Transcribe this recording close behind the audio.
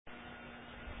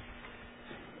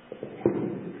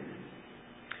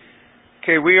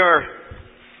Okay, we are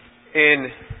in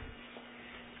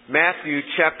Matthew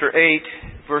chapter 8,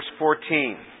 verse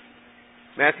 14.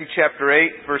 Matthew chapter 8,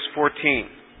 verse 14.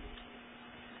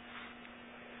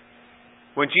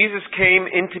 When Jesus came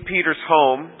into Peter's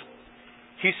home,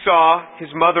 he saw his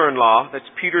mother-in-law, that's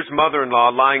Peter's mother-in-law,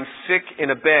 lying sick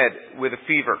in a bed with a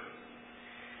fever.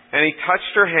 And he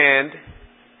touched her hand,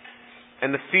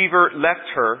 and the fever left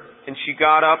her, and she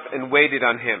got up and waited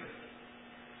on him.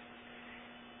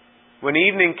 When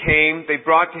evening came, they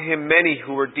brought to him many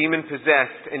who were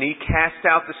demon-possessed, and he cast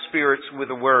out the spirits with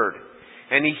a word,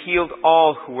 and he healed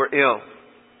all who were ill.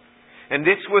 And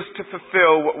this was to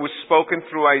fulfill what was spoken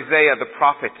through Isaiah the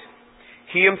prophet.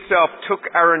 He himself took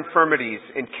our infirmities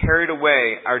and carried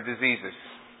away our diseases.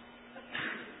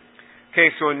 Okay,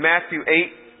 so in Matthew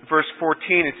 8, verse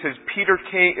 14, it says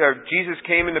Jesus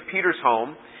came into Peter's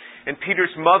home, and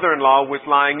Peter's mother-in-law was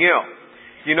lying ill.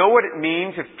 You know what it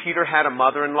means if Peter had a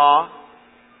mother-in-law?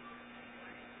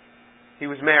 He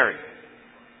was married.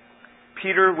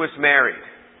 Peter was married.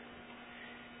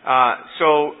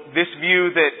 So this view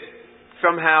that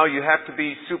somehow you have to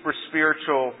be super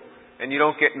spiritual and you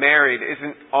don't get married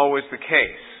isn't always the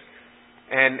case.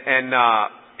 And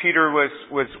Peter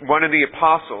was one of the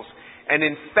apostles. And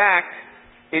in fact,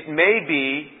 it may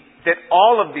be that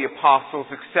all of the apostles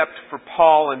except for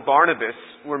Paul and Barnabas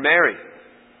were married.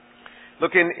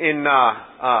 Look in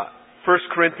 1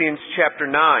 Corinthians chapter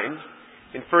 9.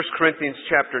 In 1 Corinthians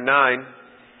chapter 9.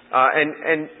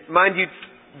 And mind you,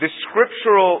 the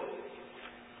scriptural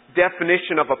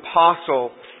definition of apostle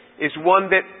is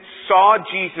one that saw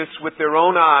Jesus with their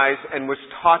own eyes and was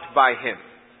taught by him.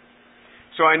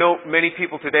 So I know many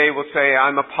people today will say,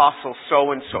 I'm apostle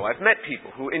so-and-so. I've met people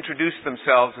who introduce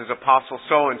themselves as apostle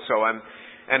so-and-so.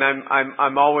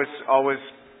 I'm always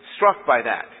struck by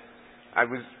that. I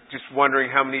was just wondering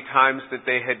how many times that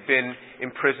they had been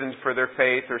imprisoned for their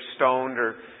faith or stoned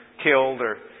or killed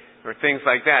or things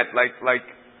like that. Like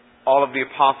all of the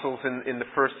apostles in the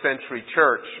first century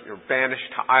church, or banished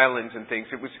to islands and things.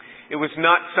 It was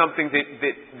not something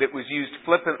that was used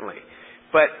flippantly.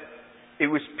 But it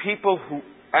was people who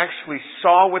actually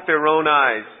saw with their own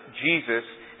eyes Jesus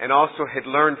and also had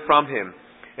learned from him.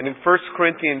 And in 1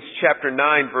 Corinthians chapter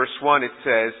 9 verse 1 it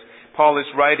says, Paul is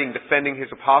writing, defending his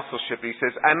apostleship. He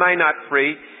says, Am I not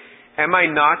free? Am I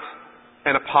not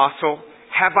an apostle?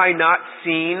 Have I not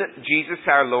seen Jesus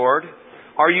our Lord?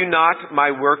 Are you not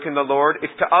my work in the Lord? If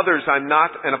to others I'm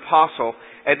not an apostle,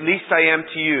 at least I am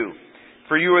to you.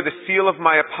 For you are the seal of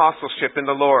my apostleship in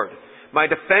the Lord. My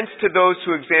defense to those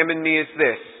who examine me is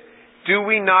this. Do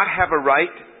we not have a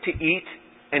right to eat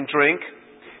and drink?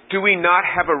 Do we not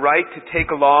have a right to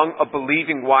take along a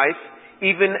believing wife,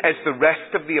 even as the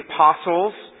rest of the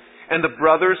apostles and the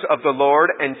brothers of the Lord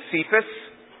and Cephas?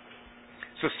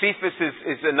 So Cephas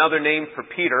is another name for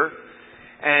Peter.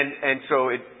 And so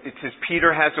it says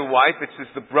Peter has a wife. It says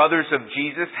the brothers of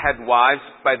Jesus had wives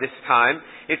by this time.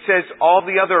 It says all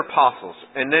the other apostles.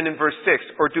 And then in verse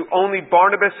 6, or do only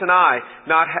Barnabas and I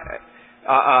not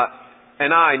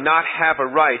have a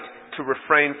right to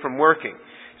refrain from working?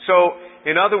 So,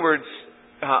 in other words,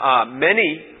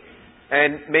 many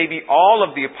and maybe all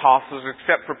of the apostles,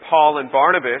 except for Paul and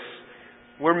Barnabas,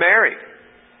 were married.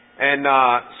 And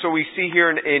so we see here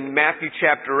in Matthew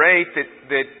chapter 8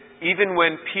 that even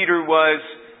when Peter was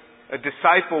a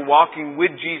disciple walking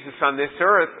with Jesus on this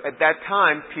earth, at that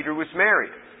time, Peter was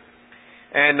married.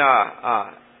 And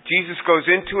Jesus goes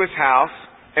into his house,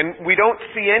 and we don't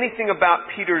see anything about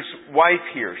Peter's wife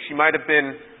here. She might have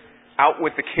been out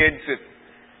with the kids at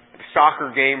a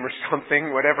soccer game or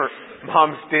something, whatever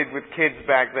moms did with kids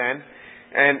back then.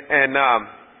 And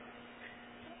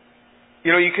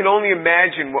you can only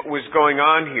imagine what was going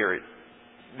on here.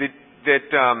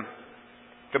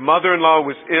 The mother-in-law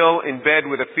was ill in bed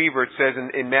with a fever, it says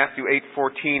in Matthew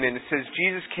 8:14, and it says,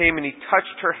 Jesus came and he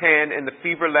touched her hand and the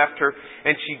fever left her,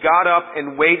 and she got up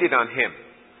and waited on him.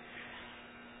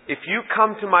 If you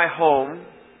come to my home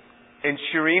and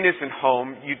Shireen isn't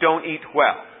home, you don't eat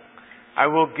well. I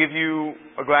will give you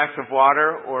a glass of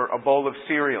water or a bowl of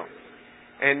cereal.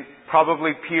 And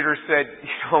probably Peter said,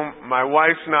 my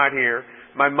wife's not here,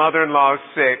 my mother-in-law is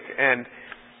sick, and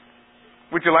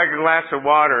would you like a glass of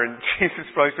water? And Jesus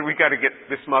probably said, we got to get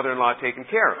this mother-in-law taken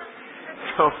care of.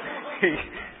 So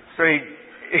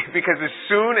because as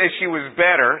soon as she was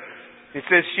better, it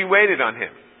says she waited on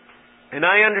him. And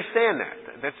I understand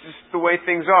that. That's just the way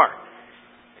things are.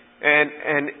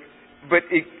 But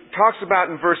it talks about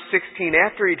in verse 16,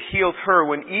 after he'd healed her,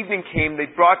 when evening came, they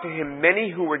brought to him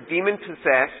many who were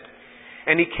demon-possessed,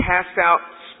 and he cast out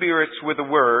spirits with a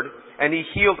word, and he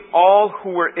healed all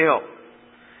who were ill.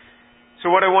 So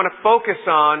what I want to focus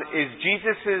on is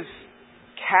Jesus'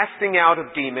 casting out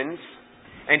of demons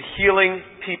and healing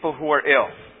people who are ill.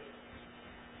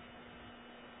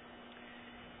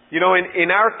 You know,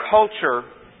 in our culture,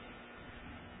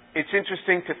 it's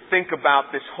interesting to think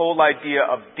about this whole idea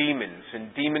of demons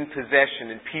and demon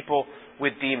possession and people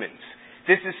with demons.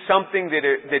 This is something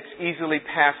that's easily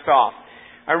passed off.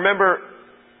 I remember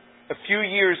a few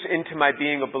years into my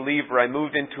being a believer, I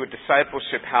moved into a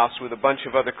discipleship house with a bunch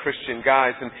of other Christian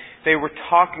guys, and they were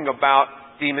talking about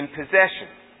demon possession.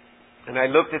 And I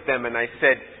looked at them and I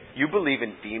said, "You believe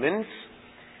in demons?"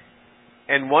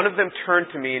 And one of them turned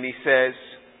to me and he says,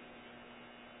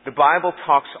 "The Bible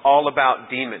talks all about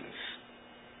demons.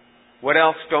 What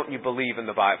else don't you believe in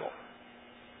the Bible?"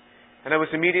 And I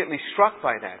was immediately struck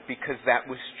by that because that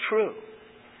was true.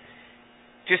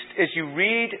 Just as you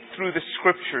read through the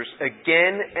Scriptures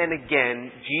again and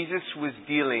again, Jesus was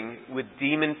dealing with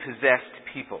demon-possessed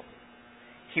people.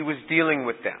 He was dealing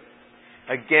with them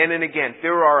again and again.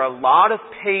 There are a lot of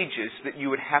pages that you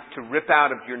would have to rip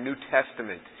out of your New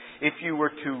Testament if you were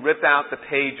to rip out the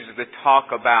pages that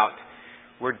talk about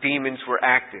where demons were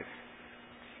active.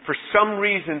 For some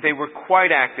reason, they were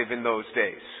quite active in those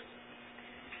days.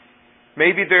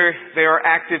 Maybe they are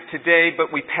active today,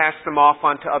 but we pass them off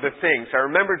onto other things. I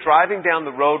remember driving down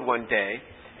the road one day,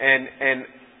 and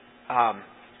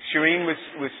Shireen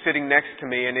was sitting next to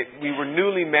me, and we were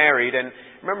newly married, and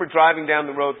I remember driving down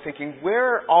the road thinking,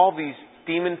 where are all these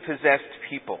demon-possessed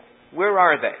people? Where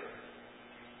are they?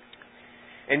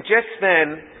 And just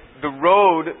then, the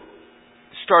road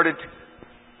started to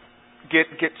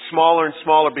get smaller and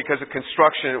smaller because of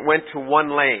construction. It went to one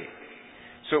lane.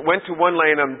 So it went to one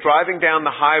lane. I'm driving down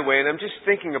the highway and I'm just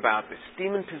thinking about this.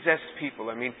 Demon-possessed people.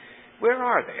 I mean, where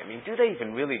are they? I mean, do they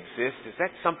even really exist? Is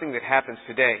that something that happens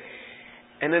today?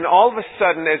 And then all of a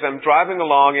sudden, as I'm driving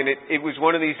along, and it was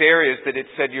one of these areas that it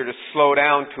said you're to slow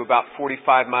down to about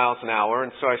 45 miles an hour.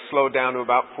 And so I slowed down to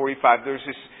about 45. There's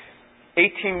this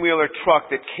 18-wheeler truck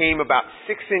that came about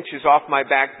 6 inches off my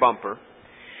back bumper.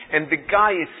 And the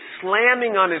guy is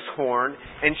slamming on his horn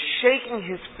and shaking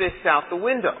his fists out the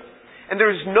window. And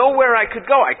there's nowhere I could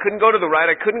go. I couldn't go to the right.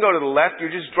 I couldn't go to the left.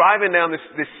 You're just driving down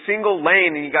this single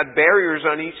lane and you got barriers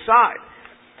on each side.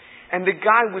 And the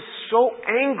guy was so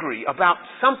angry about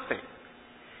something.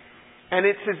 And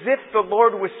it's as if the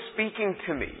Lord was speaking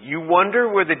to me. You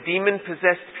wonder where the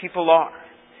demon-possessed people are.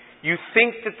 You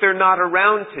think that they're not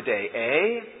around today,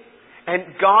 eh?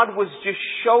 And God was just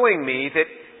showing me that,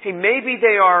 hey, maybe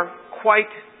they are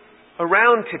quite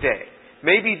around today.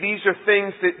 Maybe these are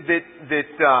things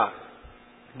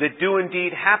that do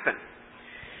indeed happen.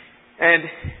 And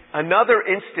another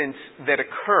instance that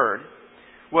occurred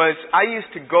was I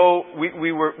used to go, we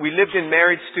lived in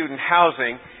married student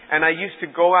housing, and I used to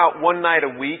go out one night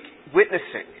a week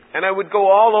witnessing. And I would go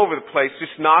all over the place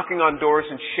just knocking on doors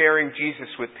and sharing Jesus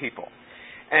with people.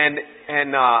 And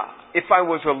if I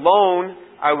was alone,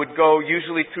 I would go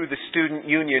usually through the student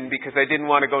union because I didn't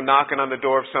want to go knocking on the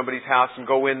door of somebody's house and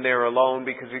go in there alone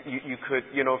because you could,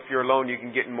 if you're alone, you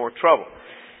can get in more trouble.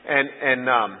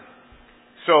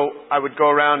 So I would go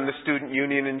around in the student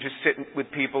union and just sit with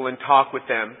people and talk with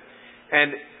them.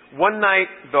 And one night,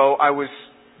 though, I was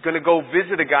going to go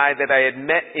visit a guy that I had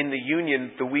met in the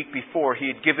union the week before. He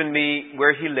had given me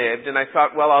where he lived, and I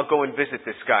thought, well, I'll go and visit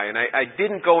this guy. And I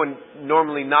didn't go and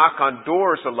normally knock on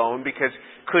doors alone because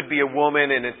it could be a woman,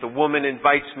 and if the woman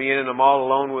invites me in and I'm all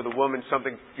alone with a woman,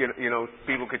 something,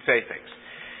 people could say things.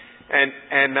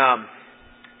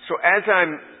 So as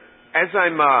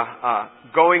I'm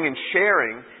going and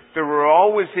sharing, there were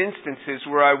always instances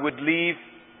where I would leave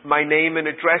my name and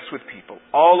address with people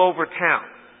all over town.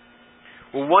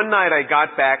 Well, one night I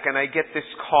got back and I get this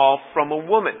call from a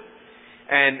woman.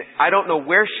 And I don't know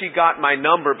where she got my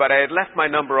number, but I had left my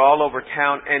number all over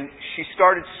town, and she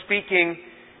started speaking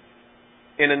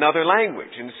in another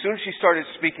language. And as soon as she started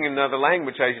speaking in another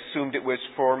language, I assumed it was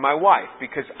for my wife,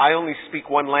 because I only speak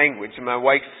one language and my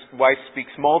wife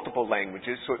speaks multiple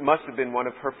languages, so it must have been one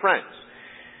of her friends.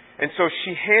 And so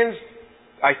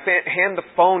I hand the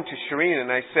phone to Shireen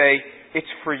and I say,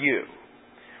 "It's for you."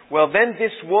 Well, then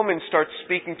this woman starts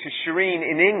speaking to Shireen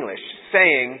in English,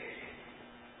 saying,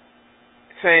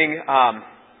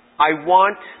 "I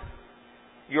want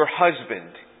your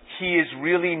husband. He is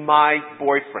really my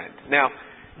boyfriend." Now,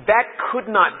 that could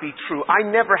not be true. I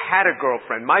never had a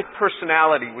girlfriend. My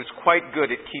personality was quite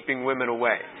good at keeping women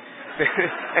away.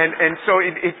 and so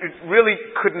it really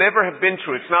could never have been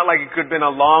true. It's not like it could have been a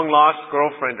long-lost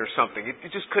girlfriend or something.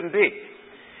 It just couldn't be.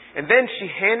 And then she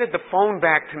handed the phone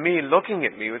back to me, looking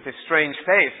at me with this strange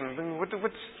face. And I'm thinking,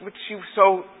 what's she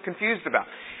so confused about?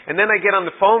 And then I get on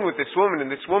the phone with this woman, and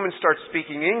this woman starts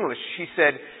speaking English. She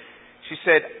said,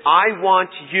 I want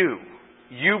you.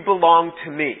 You belong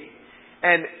to me.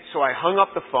 And so I hung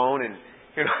up the phone, and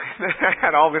I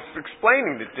had all this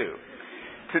explaining to do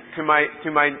to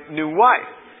my new wife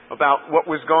about what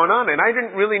was going on. And I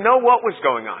didn't really know what was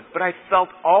going on, but I felt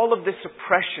all of this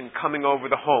oppression coming over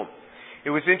the home. It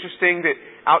was interesting that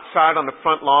outside on the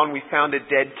front lawn we found a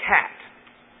dead cat.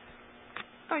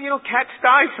 Now, cats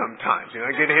die sometimes.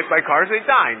 Get hit by cars, they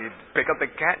die. And you pick up the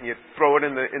cat and you throw it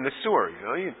in the sewer. That's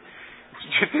what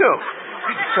you do.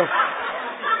 So,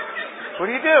 what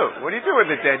do you do? What do you do with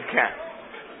a dead cat?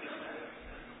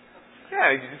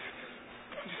 Yeah, you just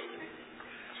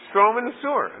throw them in the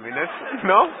sewer. That's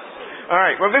no. All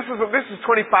right. Well, this is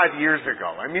 25 years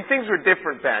ago. Things were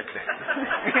different back then.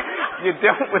 You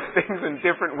dealt with things in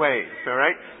different ways. All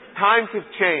right. Times have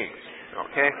changed.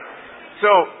 Okay. So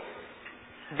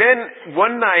then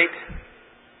one night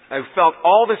I felt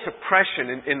all this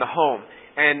oppression in the home,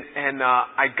 and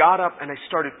I got up and I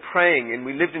started praying. And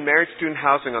we lived in married student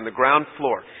housing on the ground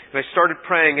floor. And I started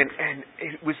praying, and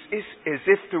it was as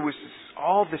if there was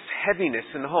all this heaviness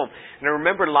in the home. And I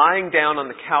remember lying down on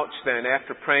the couch then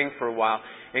after praying for a while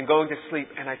and going to sleep,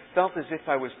 and I felt as if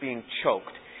I was being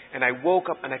choked. And I woke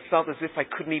up and I felt as if I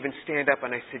couldn't even stand up,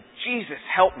 and I said, Jesus,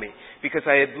 help me. Because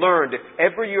I had learned if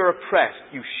ever you're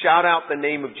oppressed, you shout out the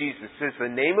name of Jesus. It says the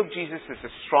name of Jesus is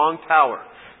a strong tower.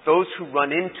 Those who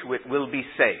run into it will be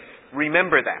safe.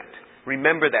 Remember that.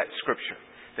 Remember that scripture.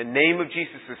 The name of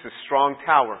Jesus is a strong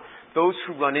tower. Those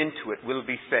who run into it will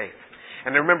be safe.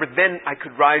 And I remember then I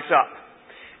could rise up.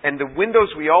 And the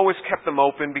windows, we always kept them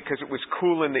open because it was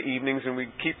cool in the evenings, and we'd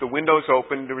keep the windows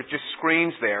open. There were just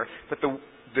screens there, but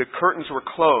the curtains were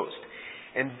closed.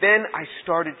 And then I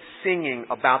started singing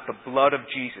about the blood of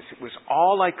Jesus. It was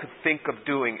all I could think of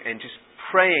doing, and just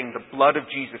praying the blood of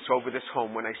Jesus over this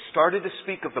home. When I started to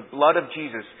speak of the blood of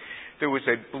Jesus, there was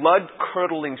a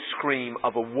blood-curdling scream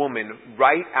of a woman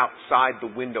right outside the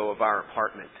window of our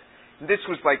apartment. And this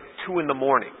was like 2 a.m.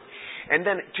 And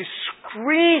then it just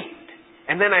screamed.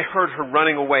 And then I heard her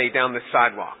running away down the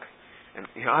sidewalk. And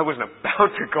I wasn't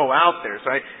about to go out there. So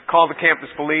I called the campus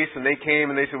police, and they came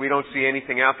and they said, we don't see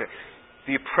anything out there.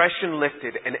 The oppression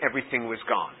lifted and everything was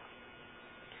gone.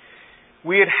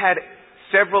 We had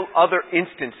several other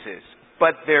instances,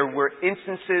 but there were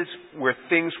instances where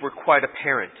things were quite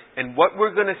apparent. And what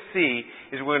we're going to see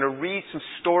is we're going to read some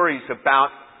stories about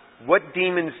what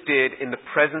demons did in the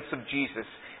presence of Jesus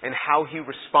and how he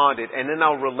responded. And then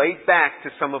I'll relate back to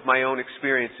some of my own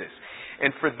experiences.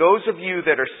 And for those of you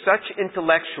that are such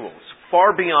intellectuals,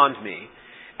 far beyond me,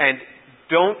 and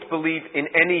don't believe in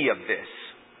any of this,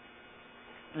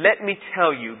 let me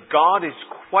tell you, God is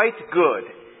quite good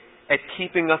at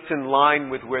keeping us in line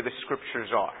with where the Scriptures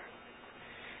are.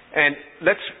 And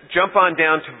let's jump on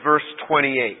down to verse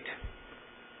 28.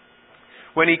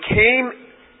 When he came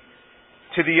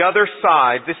to the other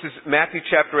side, this is Matthew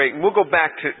chapter 8, and we'll go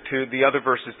back to the other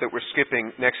verses that we're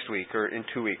skipping next week or in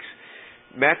 2 weeks.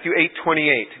 Matthew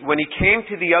 8:28. When he came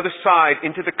to the other side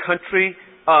into the country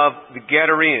of the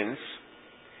Gadarenes,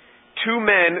 2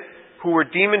 men who were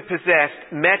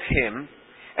demon-possessed met him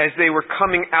as they were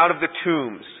coming out of the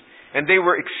tombs. And they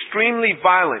were extremely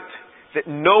violent,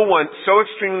 so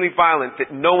extremely violent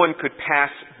that no one could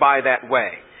pass by that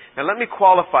way. Now let me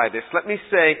qualify this. Let me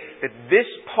say that this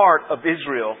part of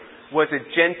Israel was a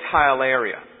Gentile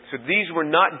area. So these were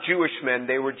not Jewish men,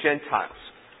 they were Gentiles.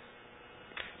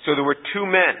 So there were 2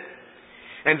 men.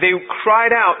 And they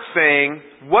cried out saying,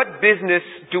 What business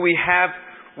do we have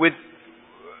with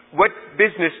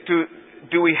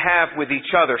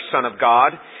each other, Son of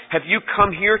God? Have you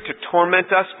come here to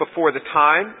torment us before the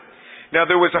time? Now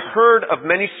there was a herd of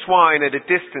many swine at a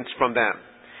distance from them.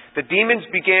 The demons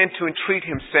began to entreat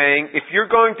him, saying, If you're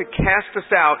going to cast us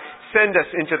out, send us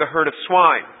into the herd of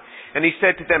swine. And he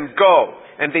said to them, Go.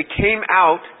 And they came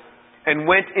out and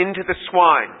went into the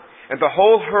swine. And the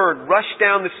whole herd rushed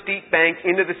down the steep bank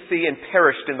into the sea and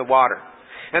perished in the water.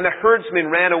 And the herdsmen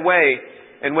ran away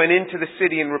and went into the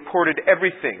city and reported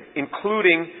everything,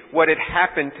 including what had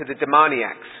happened to the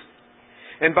demoniacs.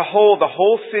 And behold, the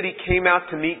whole city came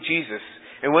out to meet Jesus.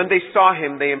 And when they saw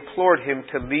him, they implored him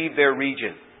to leave their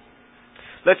region.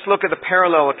 Let's look at the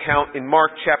parallel account in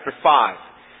Mark chapter 5.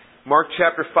 Mark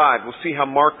chapter 5. We'll see how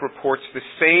Mark reports the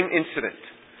same incident.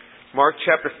 Mark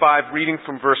chapter 5, reading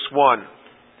from verse 1.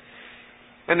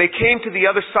 And they came to the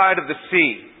other side of the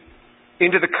sea,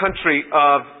 into the country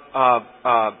of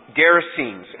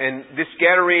Gerasenes. And this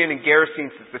Gadarene and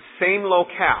Gerasenes is the same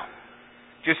locale.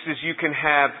 just as you can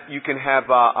have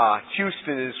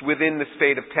Houston is within the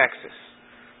state of Texas.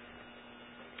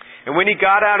 And when he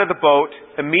got out of the boat,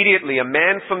 immediately a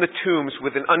man from the tombs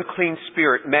with an unclean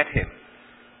spirit met him.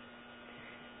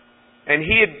 And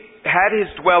he had his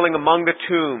dwelling among the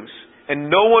tombs, and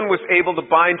no one was able to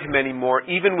bind him anymore,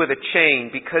 even with a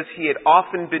chain, because he had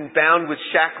often been bound with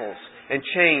shackles and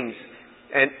chains,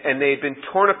 and they had been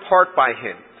torn apart by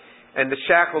him. And the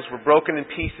shackles were broken in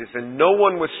pieces, and no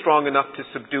one was strong enough to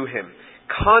subdue him.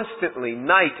 Constantly,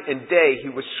 night and day, he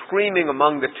was screaming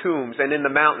among the tombs and in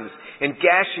the mountains, and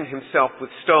gashing himself with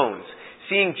stones.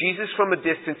 Seeing Jesus from a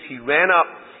distance, he ran up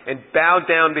and bowed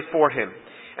down before him,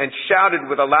 and shouted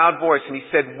with a loud voice, and he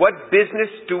said, "What business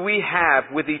do we have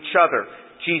with each other,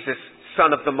 Jesus,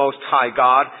 Son of the Most High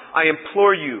God? I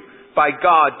implore you, by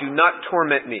God, do not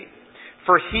torment me."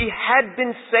 For he had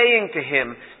been saying to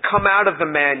him, "Come out of the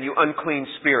man, you unclean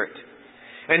spirit."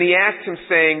 And he asked him,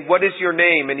 saying, "What is your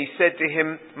name?" And he said to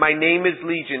him, "My name is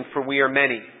Legion, for we are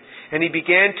many." And he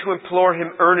began to implore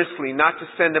him earnestly not to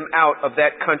send him out of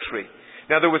that country.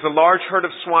 Now there was a large herd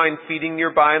of swine feeding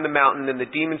nearby on the mountain, and the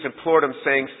demons implored him,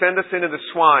 saying, "Send us into the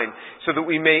swine, so that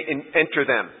we may enter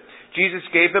them." Jesus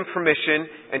gave them permission,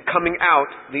 and coming out,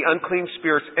 the unclean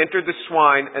spirits entered the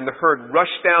swine, and the herd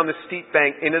rushed down the steep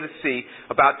bank into the sea,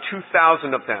 about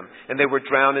 2,000 of them, and they were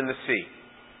drowned in the sea.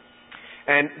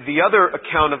 And the other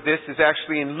account of this is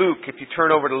actually in Luke. If you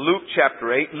turn over to Luke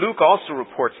chapter 8, Luke also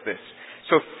reports this.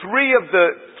 So three of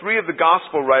the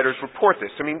gospel writers report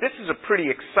this. I mean, this is a pretty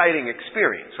exciting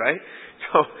experience, right?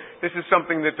 So this is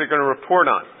something that they're going to report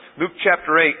on. Luke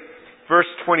chapter 8, verse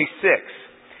 26.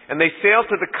 And they sailed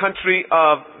to the country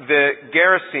of the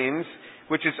Gerasenes,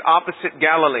 which is opposite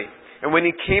Galilee. And when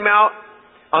he came out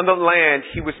on the land,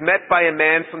 he was met by a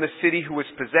man from the city who was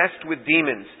possessed with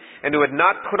demons, and who had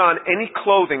not put on any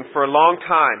clothing for a long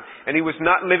time. And he was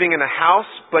not living in a house,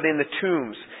 but in the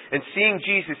tombs. And seeing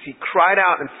Jesus, he cried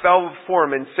out and fell before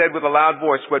him and said with a loud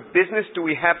voice, "What business do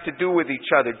we have to do with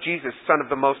each other, Jesus, Son of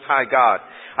the Most High God?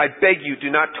 I beg you, do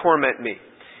not torment me."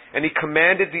 And he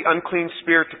commanded the unclean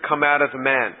spirit to come out of the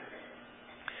man.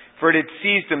 For it had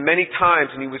seized him many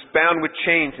times, and he was bound with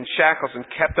chains and shackles and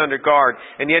kept under guard.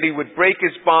 And yet he would break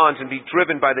his bonds and be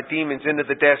driven by the demons into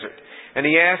the desert.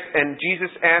 And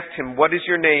Jesus asked him, "What is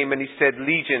your name?" And he said,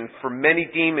 "Legion," for many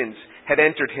demons had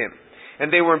entered him. And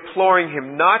they were imploring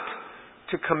him not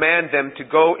to command them to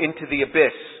go into the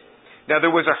abyss. Now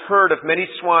there was a herd of many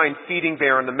swine feeding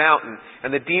there on the mountain,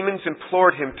 and the demons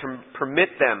implored him to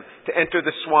permit them to enter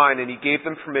the swine, and he gave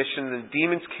them permission. And the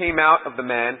demons came out of the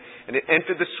man, and it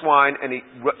entered the swine, and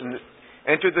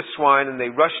they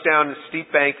rushed down the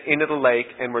steep bank into the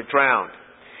lake and were drowned.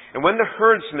 And when the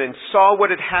herdsmen saw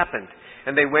what had happened,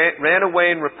 and they ran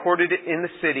away and reported it in the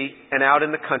city and out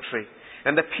in the country.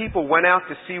 And the people went out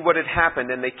to see what had happened,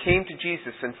 and they came to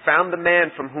Jesus and found the man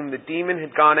from whom the demon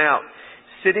had gone out,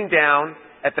 sitting down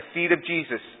at the feet of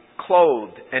Jesus,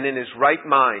 clothed and in his right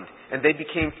mind. And they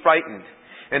became frightened.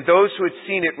 And those who had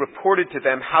seen it reported to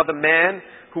them how the man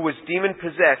who was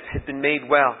demon-possessed had been made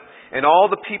well. And all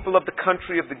the people of the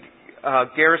country of the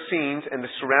Gerasenes and the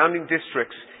surrounding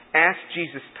districts asked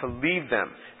Jesus to leave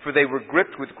them, for they were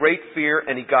gripped with great fear,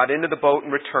 and he got into the boat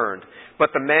and returned.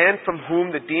 But the man from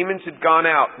whom the demons had gone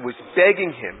out was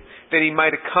begging him that he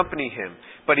might accompany him.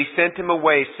 But he sent him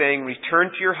away, saying,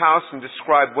 "Return to your house and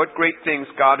describe what great things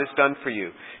God has done for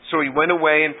you." So he went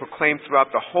away and proclaimed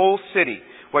throughout the whole city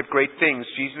what great things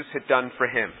Jesus had done for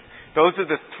him. Those are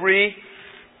the three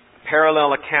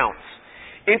parallel accounts.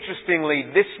 Interestingly,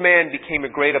 this man became a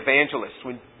great evangelist.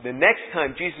 When the next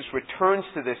time Jesus returns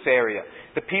to this area,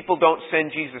 the people don't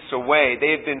send Jesus away.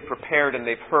 They have been prepared, and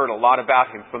they've heard a lot about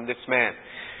him from this man.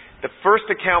 The first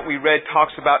account we read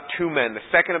talks about two men. The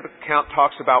second account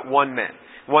talks about one man.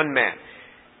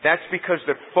 That's because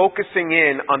they're focusing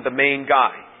in on the main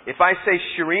guy. If I say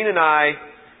Shireen and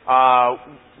I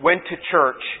went to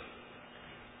church,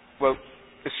 well,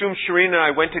 assume Shireen and I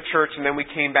went to church and then we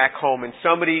came back home, and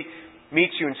somebody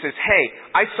meets you and says, "Hey,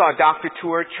 I saw Dr.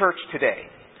 Tour at church today."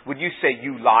 Would you say,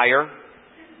 "You liar"?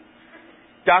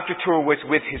 Dr. Tour was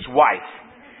with his wife,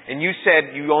 and you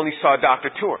said you only saw Dr.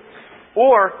 Tour.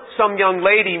 Or some young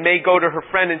lady may go to her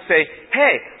friend and say,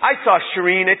 "Hey, I saw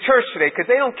Shireen at church today," because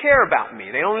they don't care about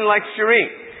me. They only like Shireen.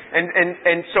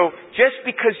 And so just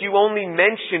because you only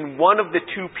mention one of the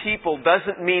two people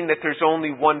doesn't mean that there's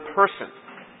only one person.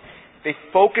 They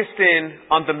focused in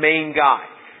on the main guy.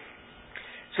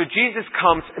 So Jesus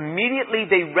comes, immediately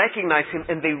they recognize him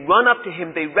and they run up to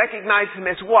him. They recognize him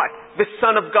as what? The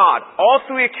Son of God. All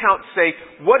three accounts say,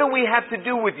 "What do we have to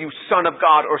do with you, Son of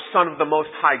God," or Son of the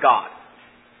Most High God?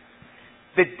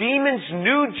 The demons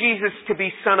knew Jesus to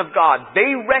be Son of God.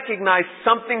 They recognized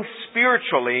something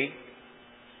spiritually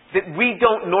that we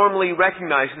don't normally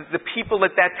recognize, that the people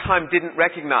at that time didn't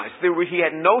recognize. He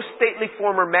had no stately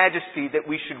form or majesty that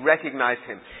we should recognize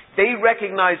him. They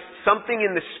recognized something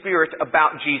in the Spirit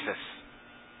about Jesus.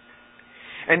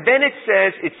 And then it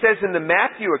says in the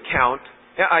Matthew account,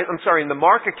 in the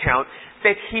Mark account,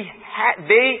 that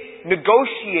they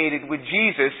negotiated with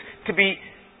Jesus to be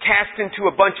cast into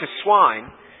a bunch of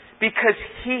swine because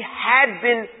he had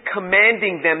been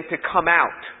commanding them to come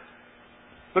out.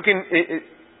 Look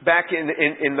back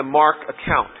in the Mark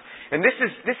account. And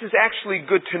this is actually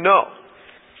good to know.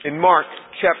 In Mark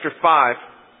chapter 5,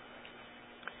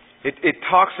 it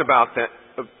talks about that.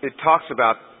 It talks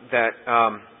about that.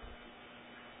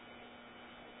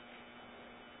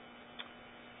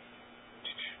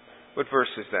 What verse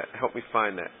is that? Help me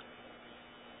find that.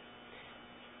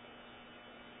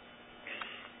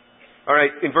 All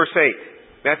right, in verse 8.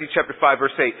 Matthew chapter 5,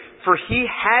 verse 8. For he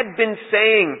had been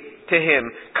saying to him,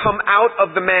 come out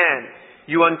of the man,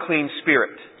 you unclean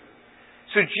spirit.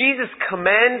 So Jesus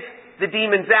commands the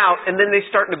demons out, and then they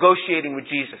start negotiating with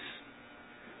Jesus.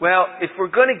 Well, if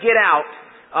we're going to get out,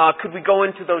 could we go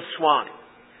into those swine?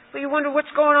 Well, you wonder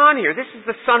what's going on here. This is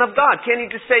the Son of God. Can't he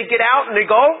just say, get out, and they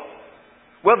go?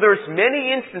 Well, there's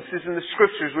many instances in the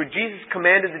Scriptures where Jesus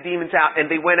commanded the demons out, and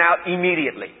they went out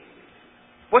immediately.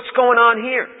 What's going on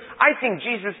here? I think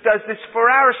Jesus does this for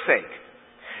our sake.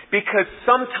 Because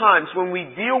sometimes when we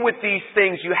deal with these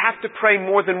things, you have to pray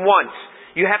more than once.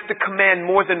 You have to command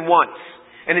more than once.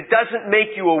 And it doesn't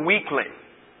make you a weakling.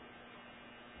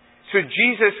 So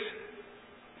Jesus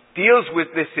deals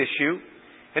with this issue.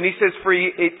 And he says,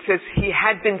 it says he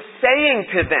had been saying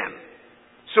to them.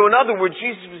 So in other words,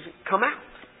 Jesus was, come out.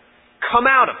 Come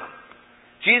out of them.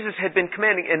 Jesus had been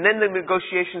commanding. And then the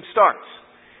negotiation starts.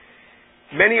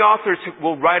 Many authors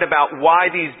will write about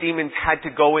why these demons had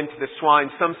to go into the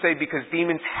swine. Some say because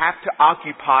demons have to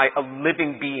occupy a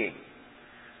living being.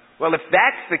 Well, if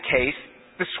that's the case,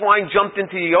 the swine jumped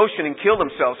into the ocean and killed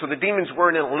themselves, so the demons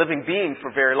weren't in a living being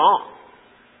for very long.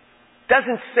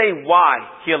 Doesn't say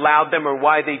why he allowed them or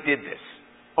why they did this.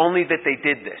 Only that they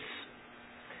did this.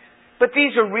 But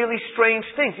these are really strange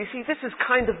things. You see, this is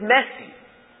kind of messy.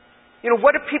 You know,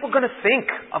 what are people going to think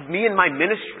of me and my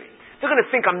ministry? They're going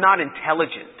to think I'm not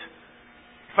intelligent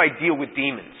if I deal with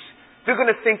demons. They're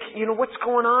going to think, you know, what's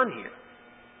going on here?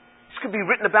 This could be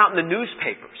written about in the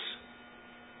newspapers.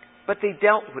 But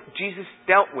Jesus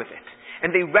dealt with it.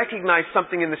 And they recognized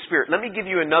something in the Spirit. Let me give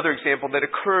you another example that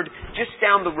occurred just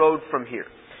down the road from here.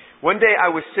 One day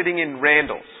I was sitting in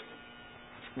Randall's.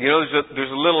 You know, there's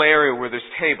a little area where there's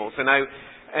tables. And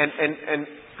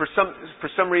for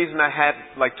some reason I had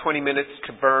like 20 minutes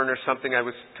to burn or something. I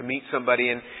was to meet somebody,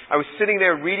 and I was sitting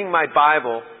there reading my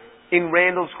Bible in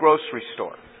Randall's grocery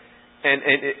store, and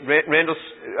Randall's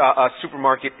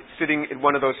supermarket, sitting at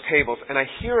one of those tables, and I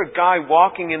hear a guy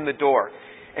walking in the door,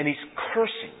 and he's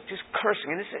cursing, just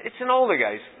cursing, and it's an older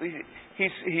guy.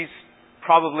 He's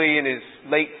probably in his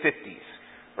late 50s,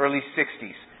 early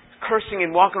 60s, cursing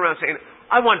and walking around saying,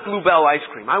 "I want Bluebell ice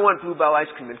cream. I want Bluebell ice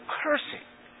cream," and cursing.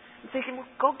 I'm thinking, well,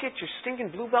 go get your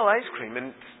stinking Bluebell ice cream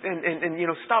and you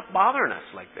know, stop bothering us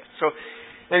like this. So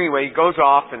anyway, he goes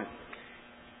off, and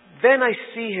then I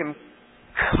see him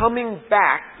coming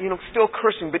back, you know, still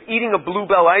cursing, but eating a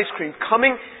Bluebell ice cream,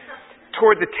 coming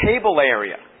toward the table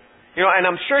area. You know, and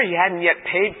I'm sure he hadn't yet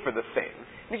paid for the thing.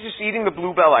 He's just eating the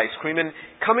Bluebell ice cream and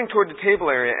coming toward the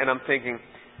table area, and I'm thinking,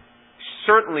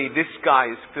 certainly this guy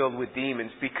is filled with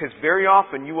demons, because very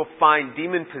often you will find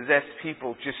demon-possessed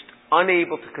people just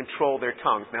unable to control their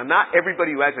tongues. Now, not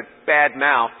everybody who has a bad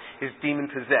mouth is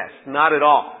demon-possessed. Not at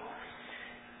all.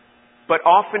 But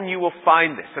often you will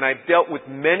find this. And I've dealt with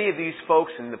many of these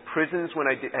folks in the prisons when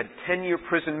I had 10-year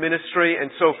prison ministry. And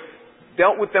so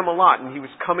dealt with them a lot. And he was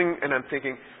coming, and I'm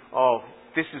thinking, oh,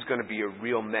 this is going to be a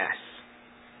real mess.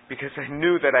 Because I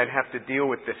knew that I'd have to deal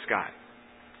with this guy.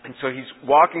 And so he's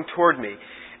walking toward me.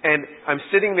 And I'm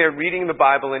sitting there reading the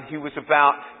Bible, and he was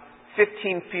about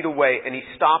 15 feet away, and he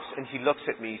stops and he looks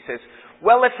at me. He says,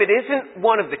 well, if it isn't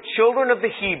one of the children of the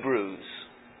Hebrews.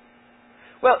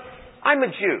 Well, I'm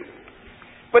a Jew,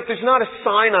 but there's not a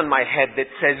sign on my head that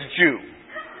says Jew,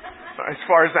 as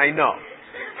far as I know.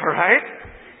 All right?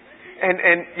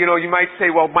 And you know, you might say,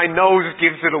 well, my nose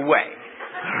gives it away.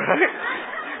 All right?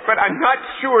 But I'm not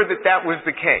sure that was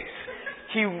the case.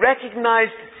 He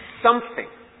recognized something.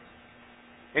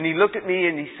 And he looked at me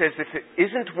and he says, if it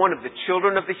isn't one of the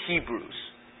children of the Hebrews,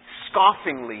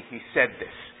 scoffingly he said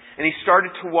this. And he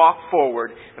started to walk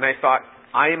forward, and I thought,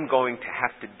 I am going to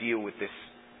have to deal with this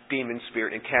demon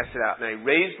spirit and cast it out. And I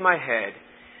raised my head,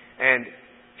 And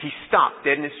he stopped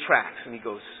dead in his tracks and he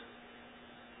goes,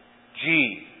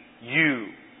 G-U-L-P,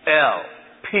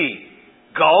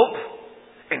 gulp.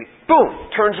 And boom,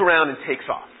 turns around and takes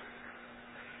off.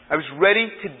 I was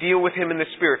ready to deal with him in the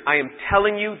Spirit. I am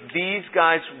telling you, these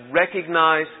guys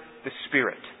recognize the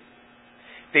Spirit.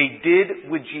 They did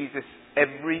with Jesus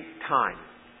every time.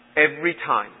 Every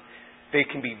time. They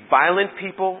can be violent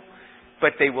people,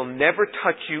 but they will never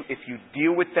touch you if you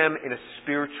deal with them in a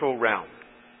spiritual realm.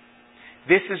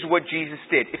 This is what Jesus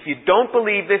did. If you don't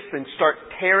believe this, then start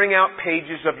tearing out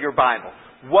pages of your Bible.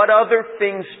 What other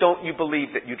things don't you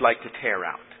believe that you'd like to tear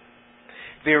out?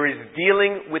 There is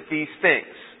dealing with these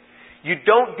things. You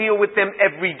don't deal with them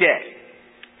every day.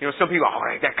 You know, some people,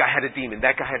 that guy had a demon,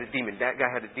 that guy had a demon, that guy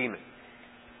had a demon.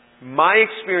 My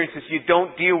experience is you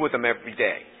don't deal with them every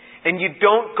day. And you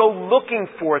don't go looking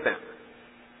for them.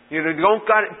 You know, you don't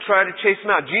try to chase them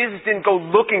out. Jesus didn't go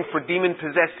looking for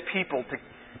demon-possessed people to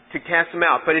cast them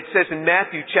out. But it says in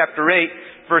Matthew chapter 8,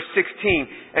 verse 16,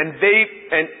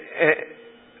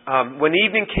 when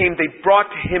evening came, they brought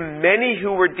to him many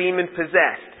who were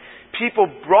demon-possessed. People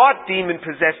brought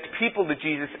demon-possessed people to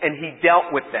Jesus, and he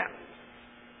dealt with them.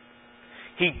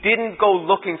 He didn't go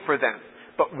looking for them.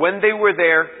 But when they were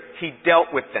there, he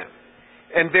dealt with them.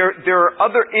 And there are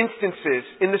other instances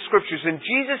in the Scriptures, and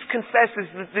Jesus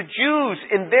confesses that the Jews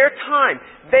in their time,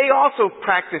 they also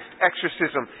practiced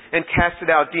exorcism and casted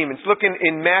out demons. Look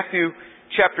in Matthew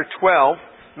chapter 12,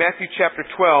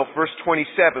 verse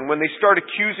 27. When they start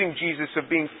accusing Jesus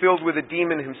of being filled with a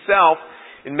demon himself,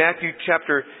 in Matthew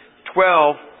chapter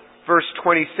 12, verse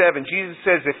 27, Jesus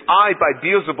says, "If I, by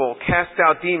Beelzebul, cast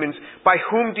out demons, by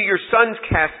whom do your sons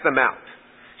cast them out?"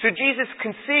 So Jesus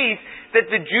concedes that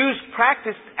the Jews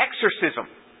practiced exorcism.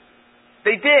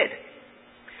 They did.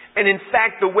 And in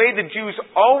fact, the way the Jews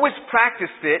always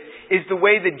practiced it is the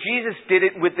way that Jesus did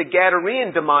it with the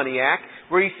Gadarene demoniac,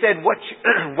 where he said,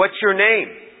 what's your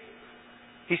name?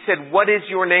 He said, "What is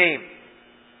your name?"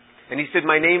 And he said,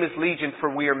 "My name is Legion, for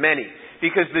we are many."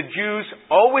 Because the Jews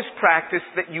always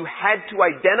practiced that you had to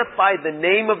identify the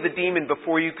name of the demon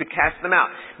before you could cast them out.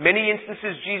 Many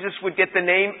instances Jesus would get the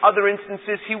name. Other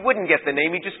instances he wouldn't get the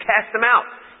name. He just cast them out.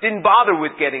 Didn't bother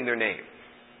with getting their name.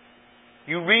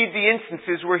 You read the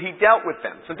instances where he dealt with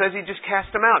them. Sometimes he just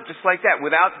cast them out just like that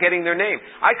without getting their name.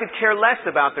 I could care less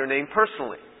about their name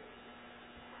personally.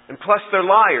 And plus they're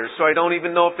liars, so I don't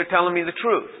even know if they're telling me the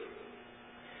truth.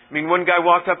 I mean, one guy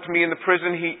walked up to me in the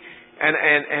prison.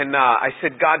 I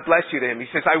said, "God bless you" to him. He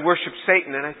says, "I worship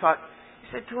Satan." And I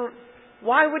said to him,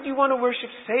 "Why would you want to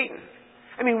worship Satan?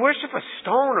 I mean, worship a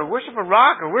stone or worship a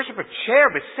rock or worship a chair,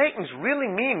 but Satan's really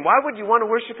mean. Why would you want to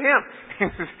worship him?"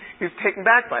 He was taken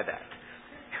back by that.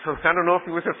 I don't know if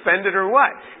he was offended or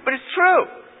what, but it's true.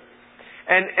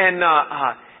 And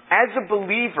as a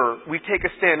believer, we take a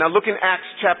stand. Now look in Acts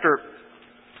chapter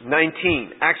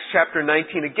 19. Acts chapter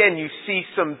 19. Again, you see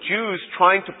some Jews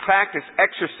trying to practice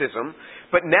exorcism,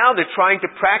 but now they're trying to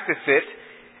practice it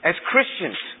as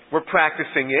Christians were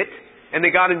practicing it, and they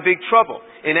got in big trouble.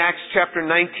 In Acts chapter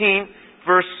 19,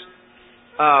 verse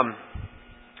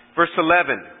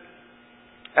 11.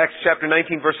 Acts chapter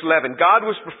 19, verse 11. God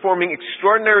was performing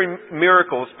extraordinary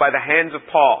miracles by the hands of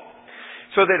Paul,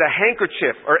 so that a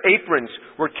handkerchief or aprons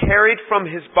were carried from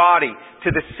his body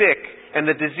to the sick, and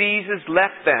the diseases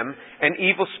left them, and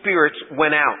evil spirits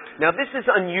went out. Now this is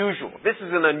unusual. This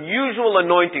is an unusual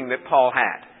anointing that Paul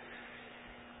had.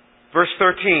 Verse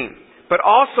 13. But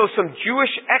also some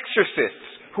Jewish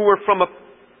exorcists who went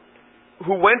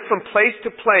from place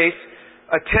to place,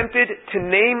 attempted to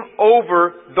name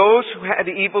over those who had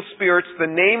evil spirits the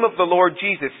name of the Lord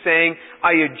Jesus, saying,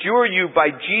 "I adjure you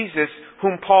by Jesus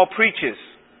whom Paul preaches."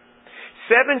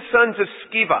 7 sons of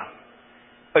Sceva,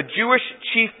 a Jewish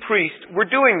chief priest, were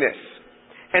doing this.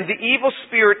 And the evil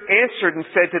spirit answered and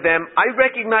said to them, "I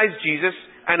recognize Jesus,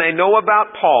 and I know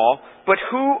about Paul, but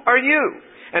who are you?"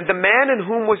 And the man in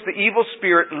whom was the evil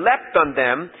spirit leapt on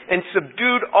them and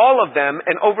subdued all of them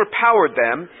and overpowered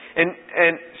them,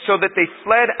 and so that they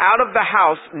fled out of the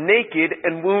house naked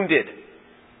and wounded.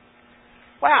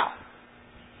 Wow.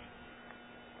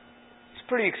 It's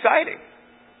pretty exciting.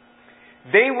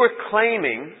 They were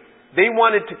claiming they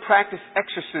wanted to practice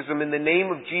exorcism in the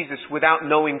name of Jesus without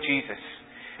knowing Jesus.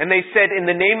 And they said, "In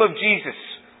the name of Jesus,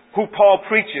 who Paul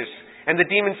preaches." And the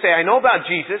demons say, "I know about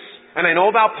Jesus, and I know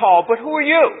about Paul, but who are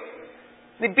you?"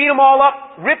 They beat them all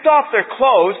up, ripped off their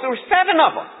clothes. There were 7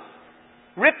 of them.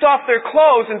 Ripped off their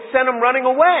clothes and sent them running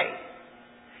away.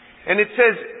 And it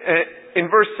says in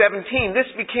verse 17,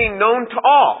 this became known to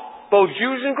all, both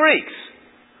Jews and Greeks.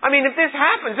 I mean, if this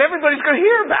happens, everybody's going to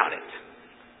hear about it.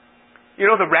 You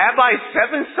know, the rabbi's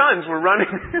 7 sons were running,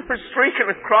 were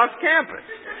streaking across campus.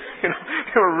 You know,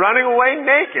 they were running away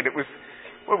naked. It was,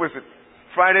 what was it,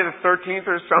 Friday the 13th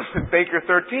or something, Baker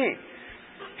 13.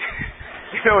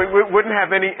 You know, it wouldn't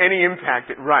have any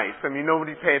impact at Rice. I mean,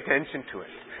 nobody pay attention to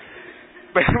it.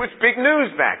 But it was big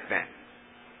news back then.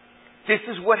 This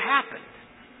is what happened.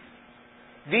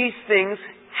 These things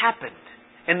happened,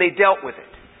 and they dealt with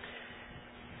it.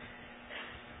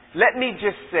 Let me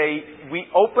just say, we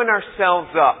open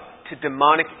ourselves up to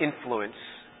demonic influence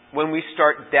when we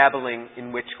start dabbling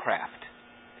in witchcraft.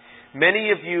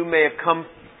 Many of you may have come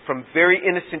from very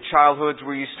innocent childhoods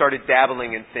where you started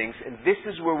dabbling in things, and this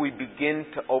is where we begin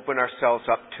to open ourselves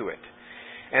up to it.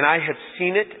 And I have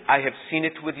seen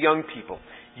it with young people.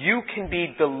 You can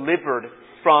be delivered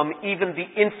from even the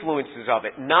influences of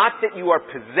it. Not that you are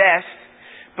possessed,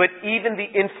 but even the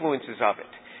influences of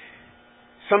it.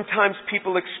 Sometimes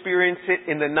people experience it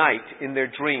in the night, in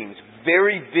their dreams.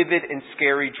 Very vivid and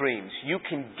scary dreams. You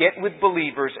can get with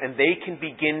believers and they can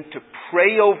begin to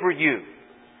pray over you.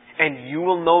 And you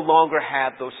will no longer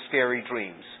have those scary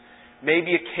dreams.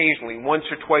 Maybe occasionally, once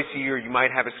or twice a year, you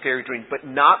might have a scary dream, but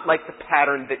not like the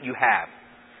pattern that you have.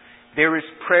 There is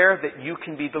prayer that you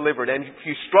can be delivered. And if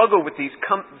you struggle with these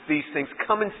things,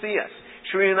 come and see us.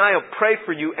 Shereen and I will pray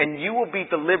for you, and you will be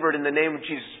delivered in the name of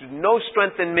Jesus. No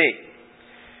strength in me,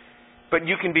 but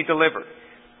you can be delivered.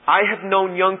 I have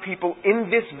known young people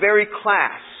in this very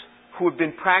class who have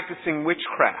been practicing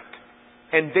witchcraft,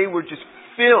 and they were just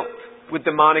filled with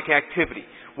demonic activity.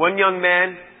 One young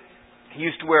man, he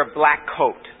used to wear a black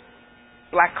coat,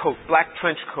 black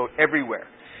trench coat everywhere.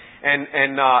 And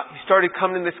he started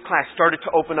coming to this class, started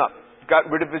to open up, got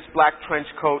rid of his black trench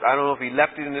coat. I don't know if he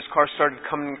left it in his car, started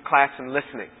coming to class and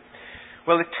listening.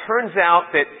 Well, it turns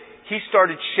out that he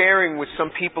started sharing with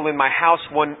some people in my house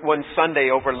one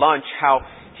Sunday over lunch how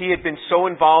he had been so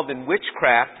involved in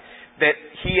witchcraft that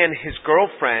he and his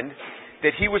girlfriend,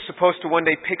 that he was supposed to one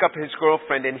day pick up his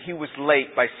girlfriend, and he was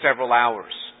late by several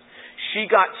hours. She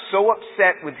got so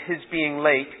upset with his being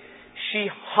late, she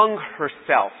hung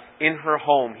herself in her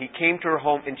home. He came to her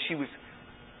home and she was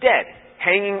dead,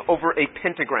 hanging over a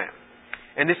pentagram.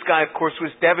 And this guy, of course, was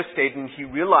devastated, and he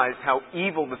realized how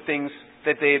evil the things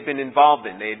that they had been involved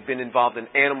in. They had been involved in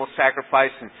animal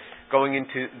sacrifice and going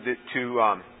into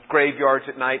graveyards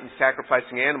at night and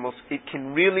sacrificing animals. It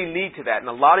can really lead to that. And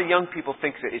a lot of young people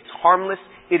think that it's harmless.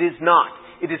 It is not.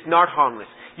 It is not harmless.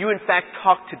 You, in fact,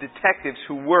 talk to detectives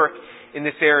who work in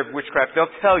this area of witchcraft.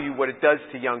 They'll tell you what it does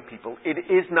to young people. It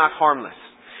is not harmless.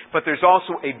 But there's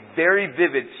also a very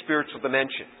vivid spiritual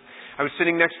dimension. I was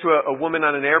sitting next to a woman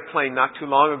on an airplane not too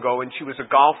long ago, and she was a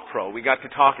golf pro. We got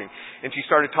to talking, and he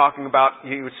started talking about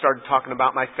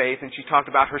my faith, and she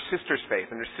talked about her sister's faith.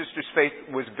 And her sister's faith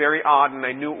was very odd, and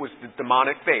I knew it was the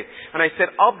demonic faith. And I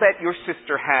said, I'll bet your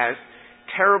sister has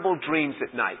terrible dreams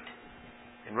at night.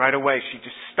 And right away, she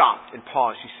just stopped and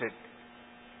paused. She said,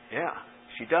 yeah,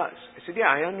 she does. I said,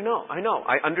 yeah, I know.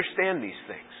 I understand these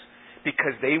things.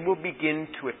 Because they will begin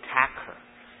to attack her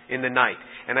in the night.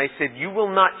 And I said, you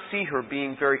will not see her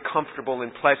being very comfortable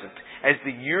and pleasant. As the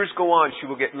years go on, she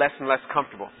will get less and less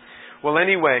comfortable. Well,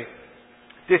 anyway,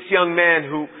 this young man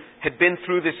who had been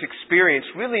through this experience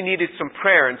really needed some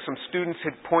prayer, and some students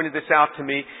had pointed this out to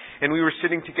me, and we were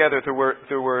sitting together. There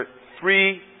were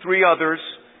three others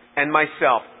and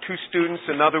myself, 2 students,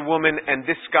 another woman, and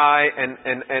this guy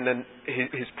and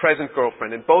his present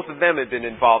girlfriend. And both of them had been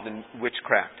involved in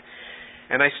witchcraft.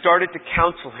 And I started to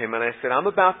counsel him, and I said, I'm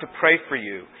about to pray for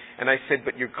you. And I said,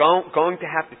 but you're going to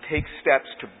have to take steps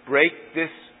to break this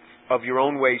of your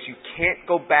own ways. You can't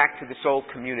go back to this old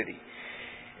community.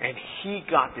 And he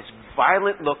got this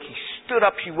violent look. He stood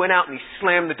up, he went out, and he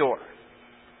slammed the door.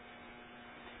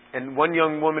 And one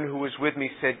young woman who was with me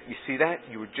said, you see that?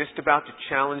 You were just about to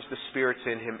challenge the spirits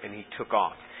in him, and he took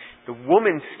off. The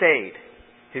woman stayed.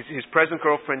 His present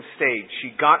girlfriend stayed.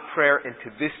 She got prayer, and to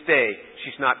this day,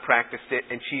 she's not practiced it,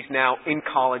 and she's now in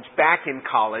college, back in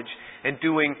college, and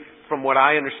doing, from what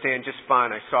I understand, just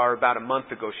fine. I saw her about a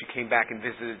month ago. She came back and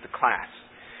visited the class.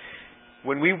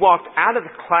 When we walked out of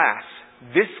the class,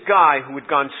 this guy who had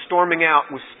gone storming out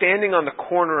was standing on the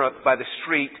corner by the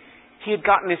street. He had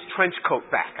gotten his trench coat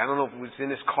back. I don't know if it was in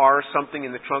his car or something,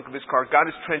 in the trunk of his car. Got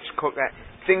his trench coat back.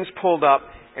 Things pulled up,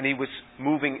 and he was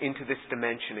moving into this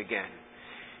dimension again.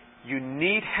 You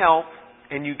need help,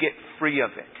 and you get free of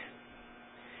it.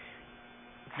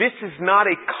 This is not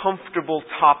a comfortable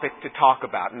topic to talk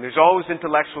about. And there's always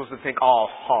intellectuals that think,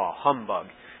 humbug.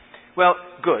 Well,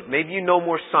 good. Maybe you know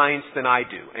more science than I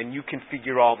do, and you can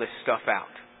figure all this stuff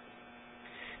out.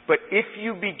 But if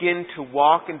you begin to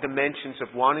walk in dimensions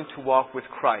of wanting to walk with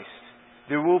Christ,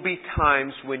 there will be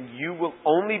times when you will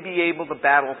only be able to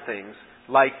battle things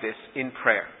like this in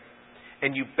prayer.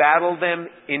 And you battle them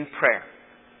in prayer.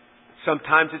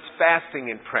 Sometimes it's fasting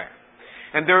in prayer.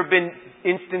 And there have been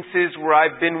instances where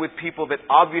I've been with people that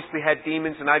obviously had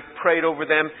demons and I've prayed over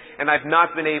them and I've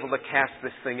not been able to cast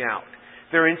this thing out.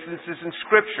 There are instances in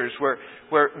scriptures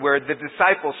where the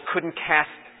disciples couldn't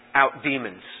cast out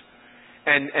demons.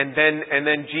 And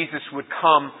then Jesus would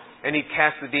come and he'd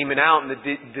cast the demon out, and the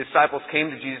disciples came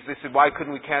to Jesus. They said, "Why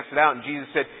couldn't we cast it out?" And Jesus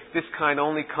said, "This kind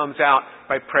only comes out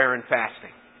by prayer and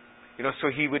fasting." So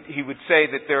he would say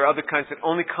that there are other kinds that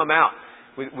only come out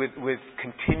with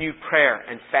continued prayer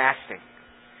and fasting.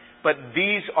 But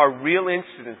these are real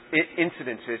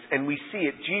incidences, and we see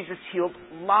it. Jesus healed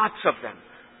lots of them.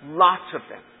 Lots of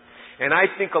them. And I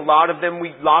think a lot of them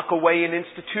we lock away in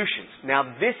institutions. Now,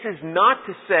 this is not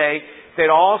to say that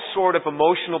all sort of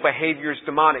emotional behavior is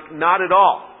demonic. Not at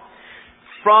all.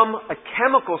 From a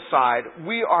chemical side,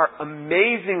 we are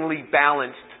amazingly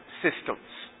balanced systems.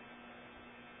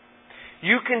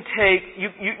 You can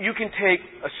take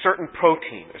a certain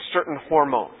protein, a certain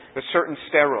hormone, a certain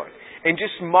steroid, and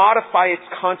just modify its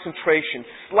concentration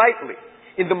slightly.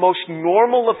 In the most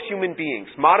normal of human beings,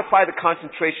 modify the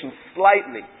concentration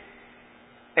slightly,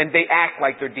 and they act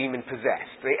like they're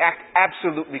demon-possessed. They act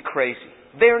absolutely crazy.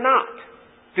 They're not.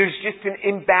 There's just an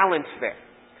imbalance there.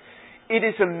 It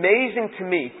is amazing to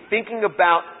me, thinking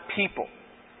about people,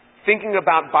 thinking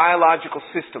about biological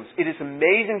systems, it is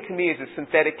amazing to me as a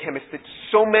synthetic chemist that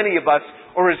so many of us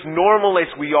are as normal as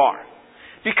we are.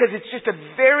 Because it's just a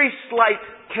very slight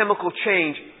chemical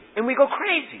change, and we go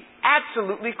crazy.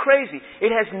 Absolutely crazy.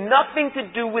 It has nothing to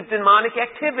do with demonic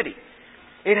activity.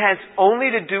 It has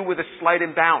only to do with a slight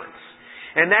imbalance.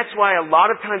 And that's why a lot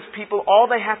of times people, all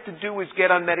they have to do is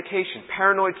get on medication.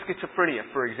 Paranoid schizophrenia,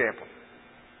 for example.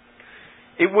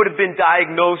 It would have been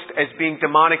diagnosed as being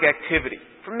demonic activity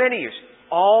for many years.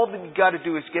 All that you've got to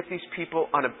do is get these people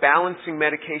on a balancing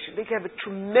medication. They can have a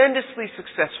tremendously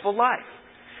successful life.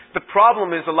 The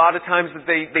problem is a lot of times that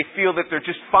they feel that they're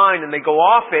just fine and they go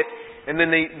off it, and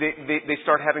then they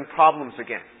start having problems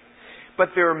again.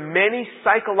 But there are many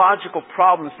psychological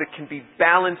problems that can be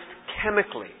balanced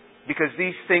chemically, because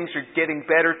these things are getting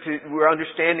better. We're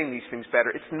understanding these things better.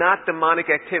 It's not demonic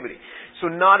activity. So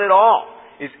not at all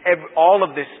is all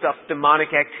of this stuff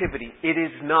demonic activity. It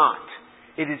is not.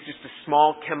 It is just a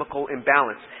small chemical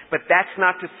imbalance. But that's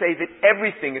not to say that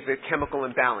everything is a chemical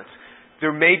imbalance.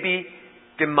 There may be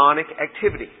demonic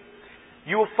activity.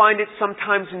 You will find it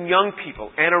sometimes in young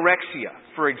people. Anorexia,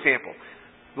 for example.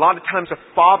 A lot of times a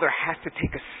father has to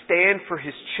take a stand for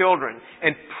his children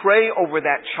and pray over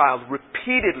that child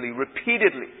repeatedly.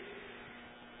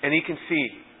 And he can see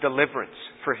deliverance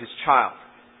for his child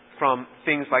from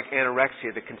things like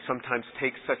anorexia that can sometimes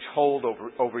take such hold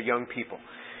over young people.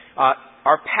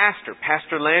 Our pastor,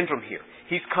 Pastor Landrum here,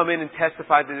 he's come in and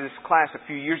testified to this class a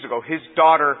few years ago. His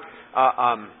daughter,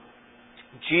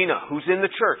 Gina, who's in the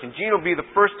church, and Gina will be the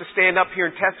first to stand up here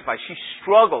and testify. She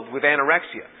struggled with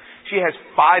anorexia. She has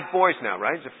 5 boys now,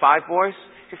 right? Is it 5 boys?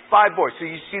 She has 5 boys. So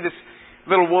you see this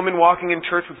little woman walking in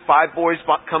church with 5 boys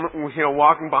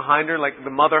walking behind her, like the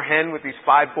mother hen with these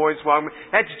 5 boys walking.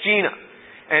 That's Gina.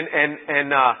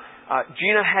 And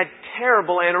Gina had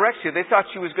terrible anorexia. They thought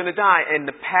she was going to die. And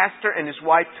the pastor and his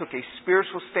wife took a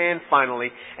spiritual stand finally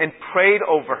and prayed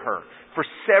over her for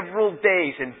several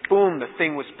days, and boom, the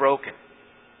thing was broken.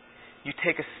 You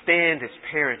take a stand as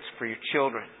parents for your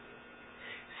children.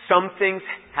 Some things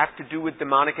have to do with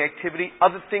demonic activity.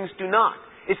 Other things do not.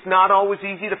 It's not always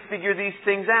easy to figure these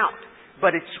things out.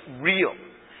 But it's real.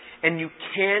 And you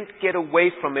can't get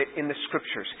away from it in the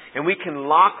Scriptures. And we can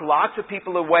lock lots of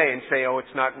people away and say,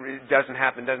 it doesn't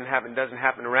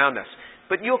happen around us.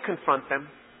 But you'll confront them.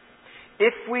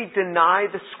 If we deny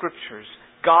the Scriptures,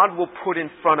 God will put in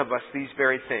front of us these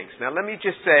very things. Now let me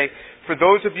just say, for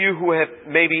those of you who have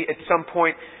maybe at some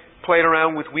point played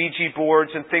around with Ouija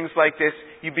boards and things like this,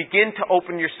 you begin to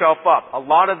open yourself up. A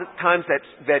lot of the times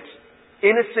that's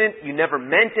innocent, you never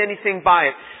meant anything by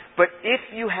it. But if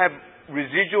you have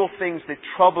residual things that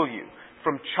trouble you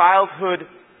from childhood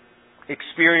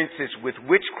experiences with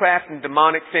witchcraft and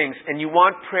demonic things, and you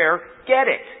want prayer, get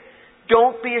it.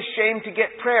 Don't be ashamed to get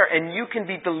prayer, and you can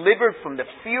be delivered from the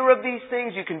fear of these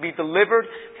things. You can be delivered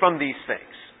from these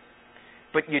things.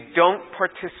 But you don't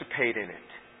participate in it,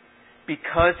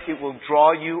 because it will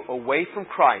draw you away from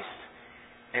Christ,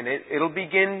 and it'll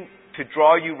begin to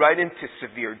draw you right into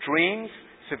severe dreams,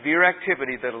 severe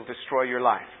activity that'll destroy your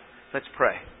life. Let's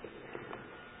pray.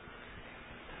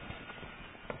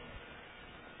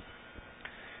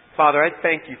 Father, I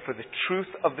thank you for the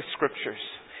truth of the Scriptures.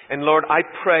 And Lord, I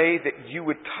pray that you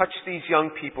would touch these young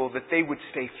people, that they would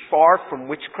stay far from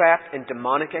witchcraft and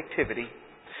demonic activity,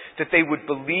 that they would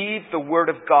believe the Word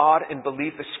of God and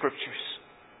believe the Scriptures.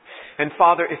 And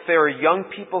Father, if there are young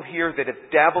people here that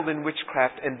have dabbled in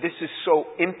witchcraft and this is so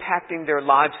impacting their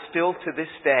lives still to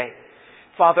this day,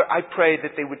 Father, I pray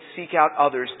that they would seek out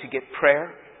others to get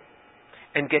prayer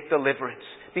and get deliverance,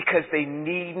 because they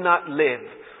need not live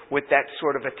with that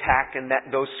sort of attack and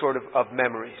those sort of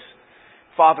memories.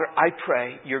 Father, I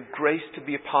pray your grace to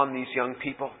be upon these young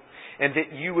people, and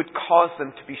that you would cause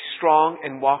them to be strong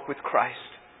and walk with Christ.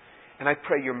 And I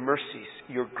pray your mercies,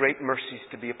 your great mercies,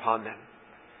 to be upon them.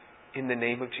 In the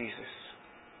name of Jesus.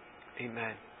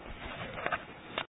 Amen.